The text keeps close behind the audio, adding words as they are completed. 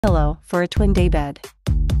pillow for a twin daybed.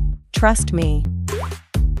 Trust me.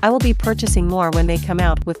 I will be purchasing more when they come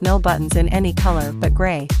out with no buttons in any color but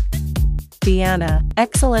gray. Deanna,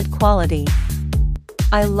 excellent quality.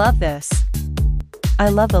 I love this. I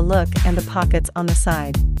love the look and the pockets on the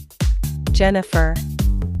side. Jennifer.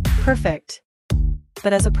 Perfect.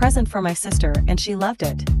 But as a present for my sister, and she loved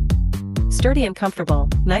it. Sturdy and comfortable,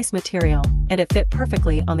 nice material, and it fit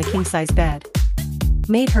perfectly on the king-size bed.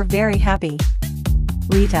 Made her very happy.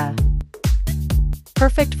 Rita.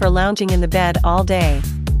 Perfect for lounging in the bed all day.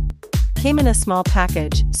 Came in a small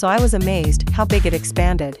package, so I was amazed how big it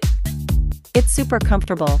expanded. It's super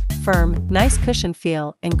comfortable, firm, nice cushion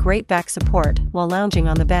feel, and great back support while lounging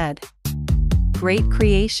on the bed. Great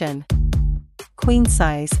creation. Queen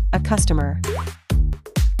size, a customer.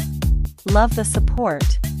 Love the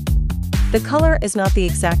support. The color is not the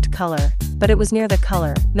exact color, but it was near the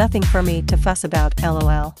color, nothing for me to fuss about,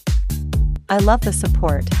 lol. I love the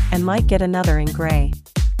support, and might get another in gray.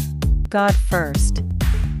 God first.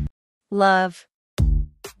 Love.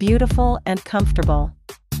 Beautiful and comfortable.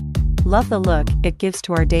 Love the look it gives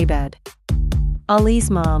to our daybed.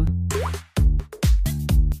 Ali's mom.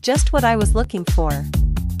 Just what I was looking for.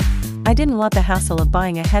 I didn't want the hassle of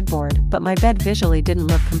buying a headboard, but my bed visually didn't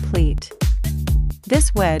look complete.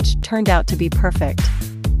 This wedge turned out to be perfect.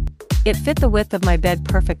 It fit the width of my bed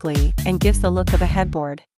perfectly and gives the look of a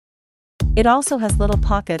headboard. It also has little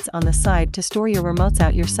pockets on the side to store your remotes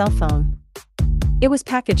out your cell phone. It was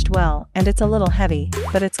packaged well, and it's a little heavy,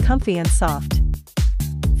 but it's comfy and soft.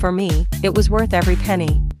 For me, it was worth every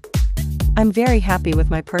penny. I'm very happy with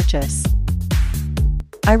my purchase.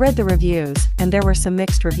 I read the reviews, and there were some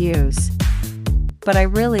mixed reviews. But I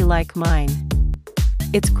really like mine.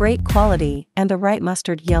 It's great quality and the right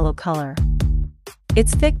mustard yellow color.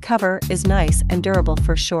 Its thick cover is nice and durable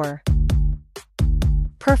for sure.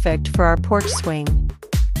 Perfect for our porch swing.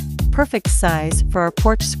 Perfect size for our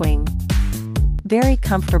porch swing. Very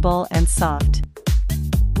comfortable and soft.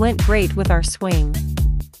 Went great with our swing.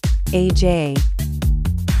 AJ.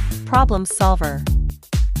 Problem solver.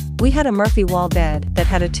 We had a Murphy wall bed that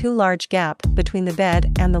had a too large gap between the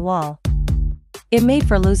bed and the wall. It made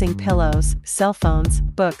for losing pillows, cell phones,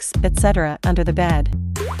 books, etc. under the bed.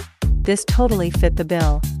 This totally fit the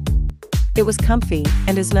bill. It was comfy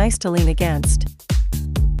and is nice to lean against.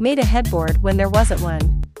 Made a headboard when there wasn't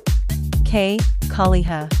one. K.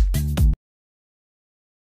 Kaliha.